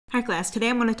Hi class, today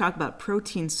I'm going to talk about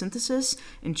protein synthesis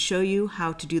and show you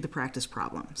how to do the practice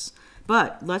problems.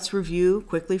 But let's review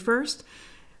quickly first.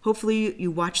 Hopefully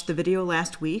you watched the video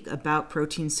last week about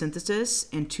protein synthesis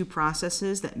and two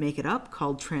processes that make it up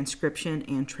called transcription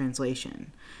and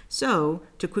translation. So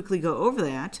to quickly go over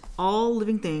that, all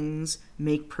living things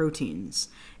make proteins,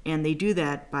 and they do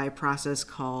that by a process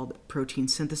called protein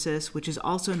synthesis, which is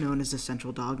also known as the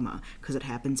central dogma because it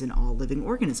happens in all living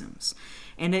organisms.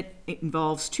 And it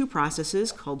involves two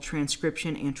processes called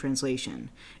transcription and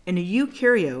translation. In a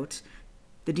eukaryote,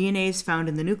 the DNA is found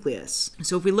in the nucleus.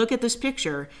 So if we look at this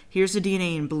picture, here's the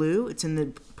DNA in blue. It's in the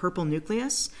purple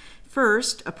nucleus.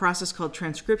 First, a process called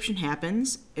transcription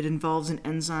happens. It involves an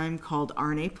enzyme called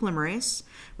RNA polymerase,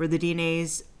 where the DNA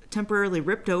is temporarily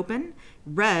ripped open,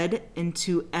 read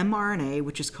into mRNA,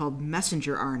 which is called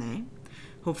messenger RNA.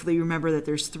 Hopefully you remember that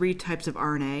there's three types of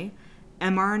RNA: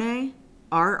 mRNA,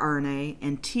 rRNA,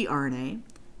 and tRNA.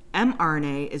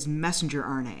 mRNA is messenger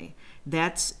RNA.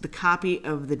 That's the copy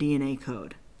of the DNA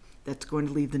code that's going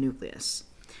to leave the nucleus.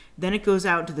 Then it goes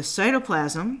out to the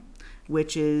cytoplasm,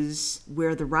 which is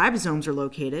where the ribosomes are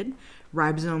located.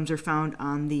 Ribosomes are found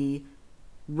on the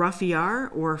rough ER,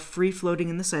 or free-floating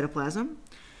in the cytoplasm.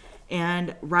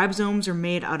 And ribosomes are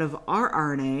made out of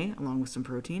rRNA, along with some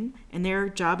protein, and their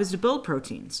job is to build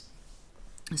proteins.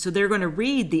 So they're going to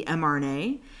read the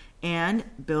mRNA and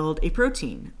build a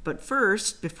protein. But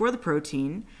first, before the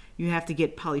protein, you have to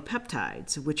get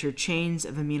polypeptides, which are chains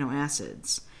of amino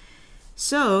acids.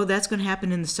 So that's going to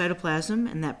happen in the cytoplasm,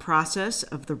 and that process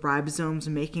of the ribosomes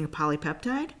making a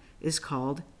polypeptide is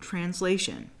called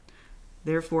translation.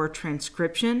 Therefore,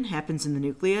 transcription happens in the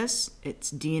nucleus.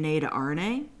 It's DNA to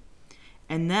RNA.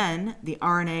 And then the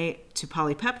RNA to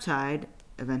polypeptide,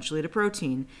 eventually to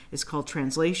protein, is called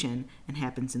translation and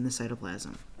happens in the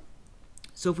cytoplasm.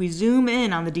 So if we zoom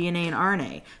in on the DNA and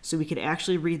RNA so we could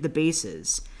actually read the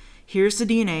bases, here's the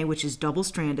DNA, which is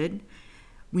double-stranded.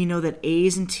 We know that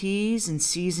A's and T's and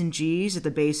C's and G's are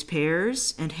the base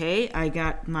pairs. And hey, I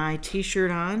got my t-shirt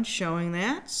on showing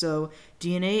that. So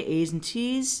DNA, A's and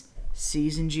T's,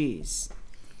 C's and G's.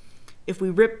 If we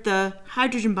rip the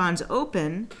hydrogen bonds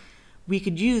open, we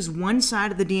could use one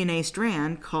side of the DNA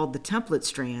strand called the template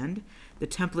strand. The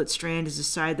template strand is the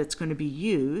side that's going to be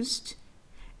used.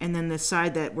 And then the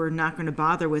side that we're not going to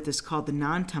bother with is called the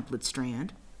non-template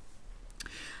strand.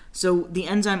 So the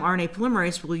enzyme RNA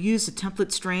polymerase will use the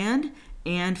template strand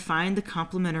and find the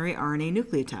complementary RNA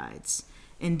nucleotides.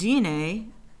 In DNA,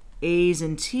 A's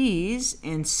and T's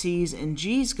and C's and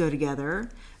G's go together,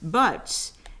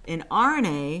 but in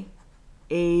RNA,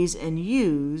 A's and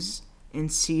U's and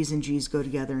C's and G's go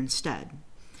together instead.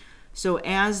 So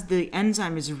as the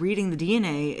enzyme is reading the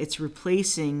DNA, it's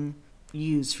replacing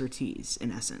U's for T's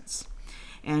in essence.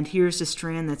 And here's the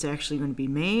strand that's actually going to be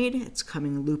made. It's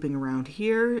coming looping around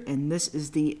here, and this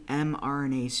is the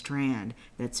mRNA strand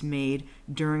that's made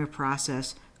during a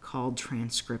process called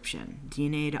transcription.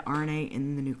 DNA to RNA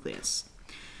in the nucleus.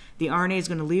 The RNA is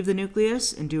going to leave the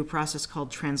nucleus and do a process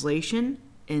called translation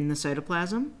in the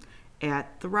cytoplasm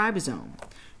at the ribosome.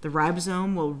 The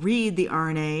ribosome will read the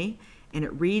RNA, and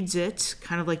it reads it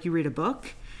kind of like you read a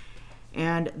book.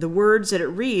 And the words that it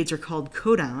reads are called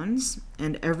codons,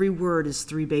 and every word is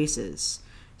 3 bases.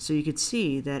 So you could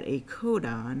see that a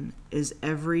codon is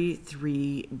every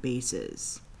 3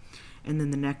 bases. And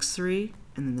then the next 3,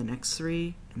 and then the next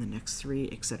 3, and the next 3,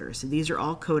 etc. So these are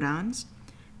all codons.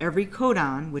 Every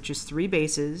codon, which is 3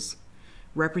 bases,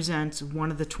 represents one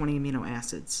of the 20 amino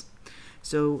acids.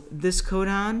 So this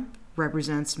codon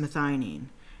represents methionine.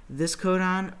 This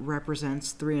codon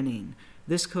represents threonine.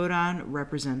 This codon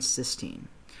represents cysteine.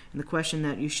 And the question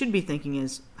that you should be thinking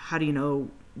is, how do you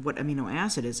know what amino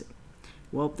acid is it?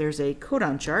 Well, there's a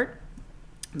codon chart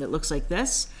that looks like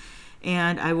this,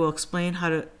 and I will explain how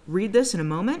to read this in a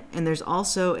moment. And there's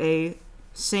also a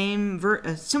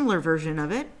similar version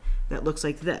of it that looks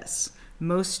like this.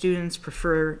 Most students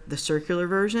prefer the circular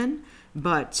version,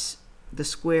 but the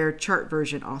square chart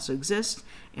version also exists,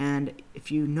 and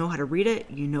if you know how to read it,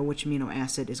 you know which amino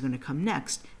acid is going to come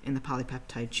next in the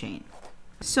polypeptide chain.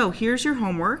 So here's your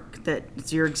homework.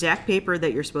 That's your exact paper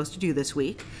that you're supposed to do this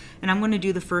week, and I'm going to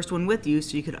do the first one with you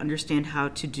so you can understand how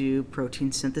to do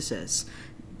protein synthesis.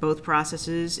 Both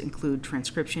processes include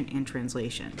transcription and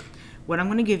translation. What I'm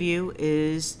going to give you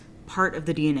is part of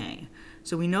the DNA.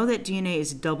 So we know that DNA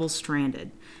is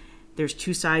double-stranded. There's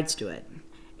 2 sides to it.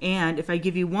 And if I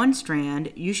give you one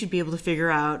strand, you should be able to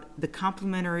figure out the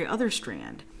complementary other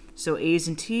strand. So A's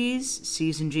and T's,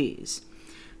 C's and G's.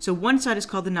 So one side is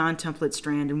called the non-template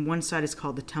strand and one side is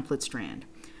called the template strand.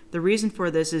 The reason for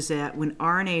this is that when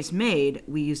RNA is made,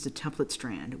 we use the template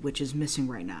strand, which is missing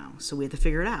right now. So we have to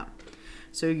figure it out.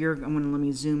 So let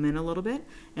me zoom in a little bit,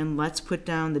 and let's put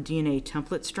down the DNA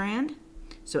template strand.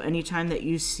 So anytime that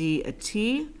you see a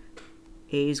T,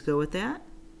 A's go with that.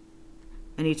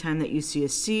 Anytime that you see a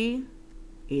C,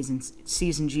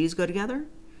 C's and G's go together.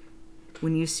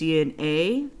 When you see an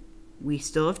A, we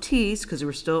still have T's because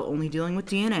we're still only dealing with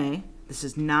DNA. This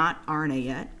is not RNA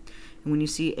yet. And when you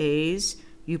see A's,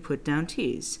 you put down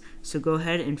T's. So go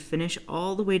ahead and finish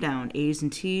all the way down, A's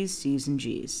and T's, C's and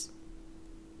G's.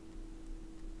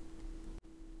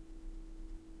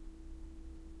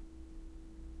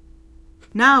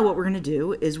 Now what we're going to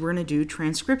do is we're going to do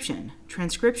transcription.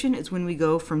 Transcription is when we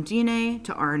go from DNA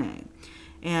to RNA.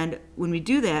 And when we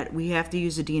do that, we have to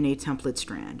use a DNA template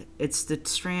strand. It's the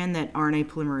strand that RNA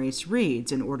polymerase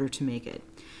reads in order to make it.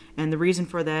 And the reason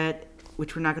for that,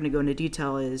 which we're not going to go into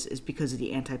detail, is because of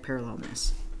the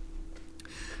anti-parallelness.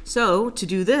 So to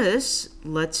do this,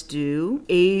 let's do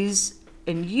A's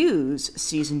and U's,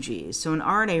 C's and G's. So in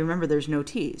RNA, remember, there's no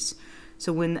T's.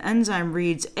 So when the enzyme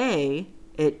reads A,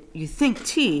 you think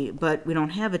T, but we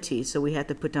don't have a T, so we have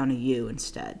to put down a U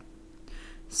instead.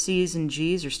 C's and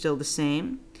G's are still the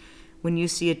same. When you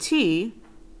see a T,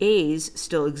 A's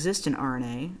still exist in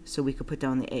RNA, so we could put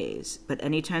down the A's. But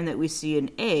anytime that we see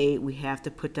an A, we have to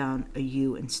put down a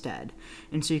U instead.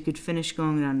 And so you could finish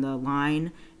going down the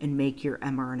line and make your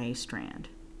mRNA strand.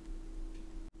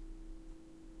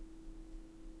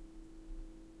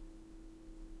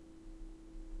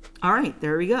 All right,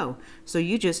 there we go. So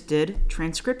you just did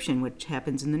transcription, which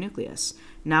happens in the nucleus.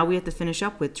 Now we have to finish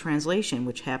up with translation,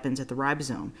 which happens at the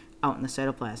ribosome out in the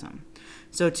cytoplasm.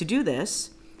 So to do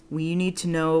this, we need to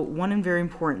know one very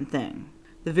important thing.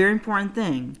 The very important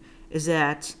thing is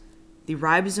that the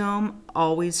ribosome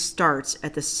always starts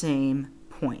at the same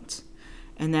point.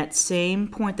 And that same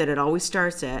point that it always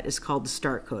starts at is called the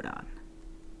start codon.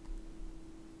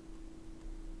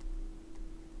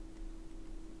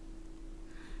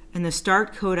 And the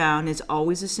start codon is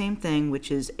always the same thing, which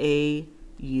is AUG.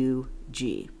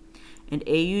 And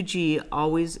AUG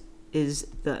always is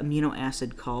the amino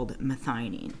acid called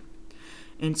methionine.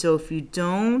 And so if you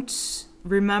don't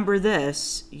remember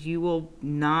this, you will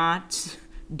not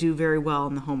do very well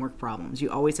in the homework problems. You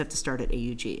always have to start at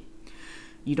AUG.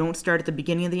 You don't start at the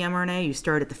beginning of the mRNA, you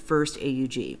start at the first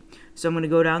AUG. So I'm going to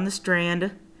go down the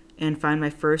strand and find my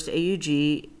first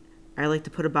AUG. I like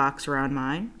to put a box around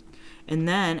mine. And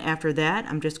then after that,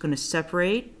 I'm just going to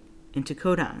separate into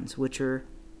codons, which are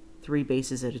 3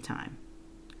 bases at a time.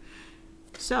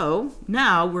 So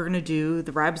now we're going to do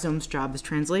the ribosome's job as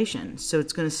translation. So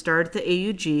it's going to start at the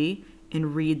AUG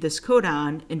and read this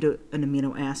codon into an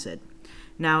amino acid.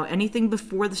 Now anything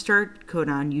before the start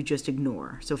codon you just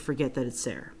ignore, so forget that it's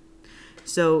there.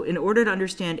 So in order to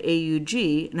understand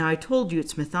AUG, now I told you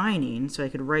it's methionine, so I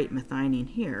could write methionine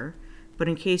here. But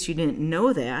in case you didn't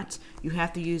know that, you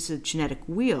have to use a genetic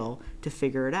wheel to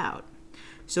figure it out.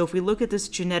 So if we look at this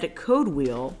genetic code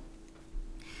wheel,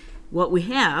 what we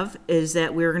have is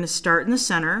that we're going to start in the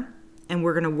center, and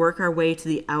we're going to work our way to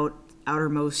the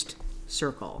outermost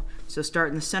circle. So start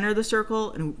in the center of the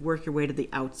circle and work your way to the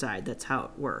outside. That's how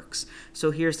it works. So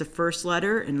here's the first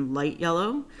letter in light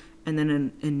yellow, and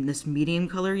then in this medium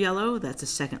color yellow, that's the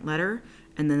second letter,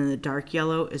 and then in the dark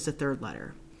yellow is the third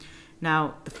letter.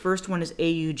 Now, the first one is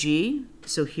AUG,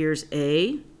 so here's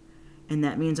A, and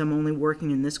that means I'm only working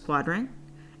in this quadrant.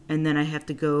 And then I have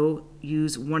to go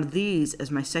use one of these as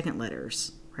my second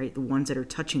letters, right? The ones that are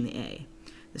touching the A.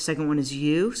 The second one is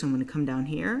U, so I'm going to come down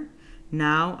here.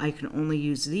 Now I can only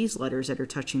use these letters that are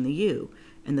touching the U.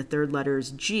 And the third letter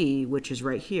is G, which is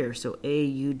right here. So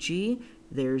AUG,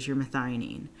 there's your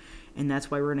methionine. And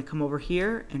that's why we're going to come over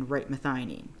here and write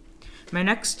methionine. My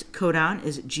next codon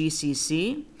is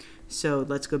GCC. So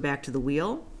let's go back to the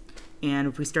wheel. And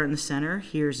if we start in the center,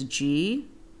 here's G,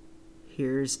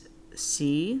 here's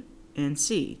C, and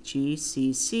C. G,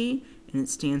 C, C, and it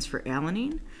stands for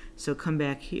alanine. So come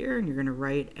back here, and you're going to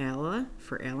write ALA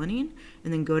for alanine,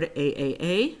 and then go to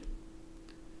AAA,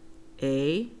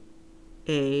 A,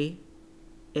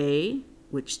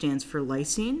 which stands for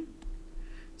lysine.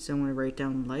 So I'm going to write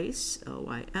down lys,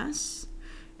 L-Y-S,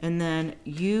 and then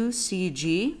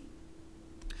UCG.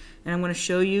 And I'm going to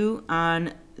show you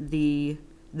on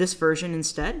this version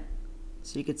instead,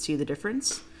 so you could see the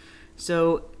difference.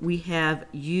 So we have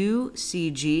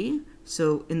UCG.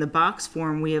 So in the box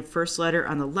form, we have first letter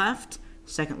on the left,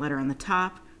 second letter on the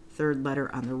top, third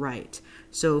letter on the right.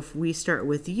 So if we start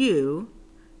with U,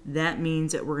 that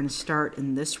means that we're going to start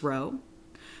in this row.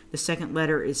 The second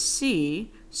letter is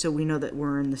C, so we know that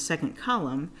we're in the second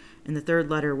column. And the third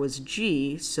letter was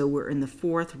G, so we're in the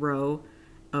fourth row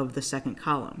of the second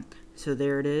column. So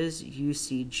there it is,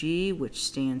 UCG, which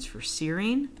stands for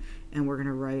serine. And we're going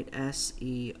to write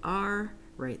SER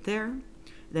right there.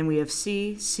 Then we have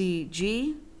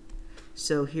CCG.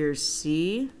 So here's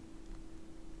C,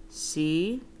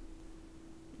 C,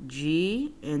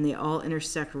 G, and they all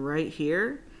intersect right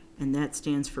here, and that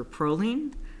stands for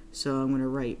proline. So I'm going to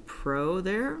write pro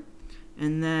there.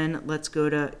 And then let's go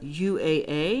to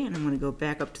UAA, and I'm going to go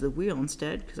back up to the wheel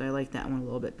instead because I like that one a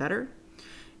little bit better.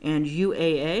 And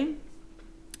UAA,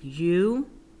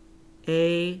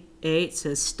 it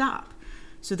says stop.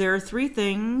 So there are three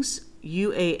things,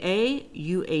 UAA,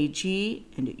 UAG,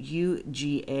 and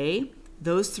UGA.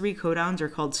 Those three codons are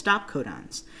called stop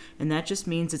codons, and that just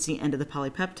means it's the end of the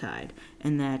polypeptide,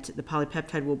 and that the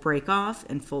polypeptide will break off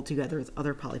and fold together with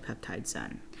other polypeptides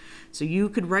then. So you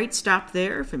could write stop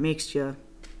there if it makes you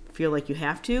feel like you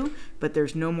have to, but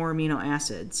there's no more amino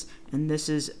acids, and this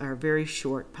is our very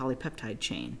short polypeptide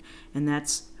chain, and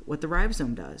that's what the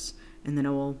ribosome does. And then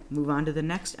it will move on to the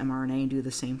next mRNA and do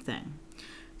the same thing.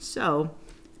 So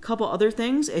a couple other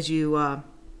things as you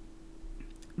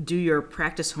do your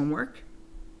practice homework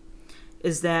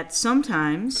is that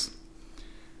sometimes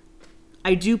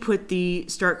I do put the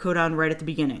start codon right at the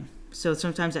beginning. So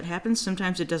sometimes that happens,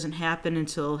 sometimes it doesn't happen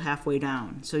until halfway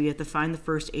down. So you have to find the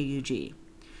first AUG.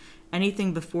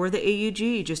 Anything before the AUG,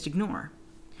 you just ignore.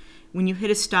 When you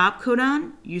hit a stop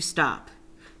codon, you stop.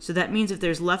 So that means if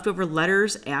there's leftover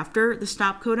letters after the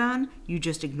stop codon, you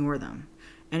just ignore them.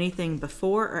 Anything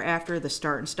before or after the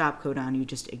start and stop codon, you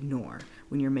just ignore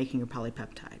when you're making your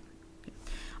polypeptide. Okay.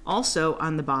 Also,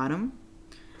 on the bottom,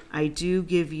 I do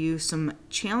give you some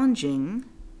challenging,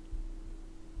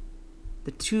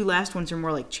 the two last ones are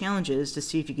more like challenges to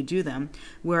see if you could do them,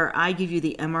 where I give you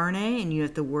the mRNA and you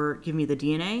have to give me the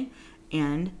DNA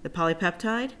and the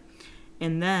polypeptide.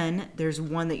 And then there's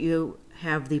one that you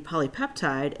have the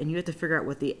polypeptide and you have to figure out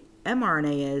what the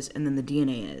mRNA is and then the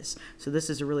DNA is. So this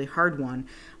is a really hard one.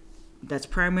 That's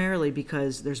primarily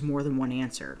because there's more than one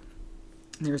answer.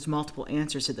 There's multiple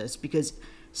answers to this because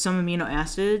some amino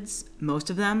acids, most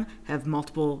of them, have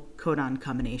multiple codon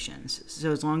combinations.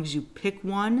 So as long as you pick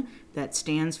one that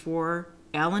stands for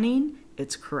alanine,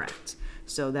 it's correct.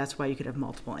 So that's why you could have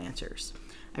multiple answers.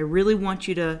 I really want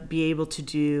you to be able to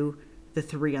do the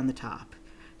three on the top.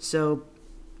 So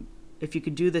if you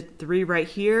could do the three right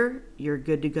here, you're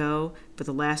good to go. But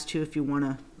the last two, if you want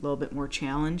a little bit more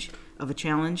challenge,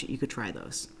 you could try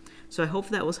those. So I hope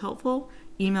that was helpful.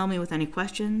 Email me with any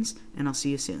questions, and I'll see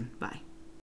you soon. Bye.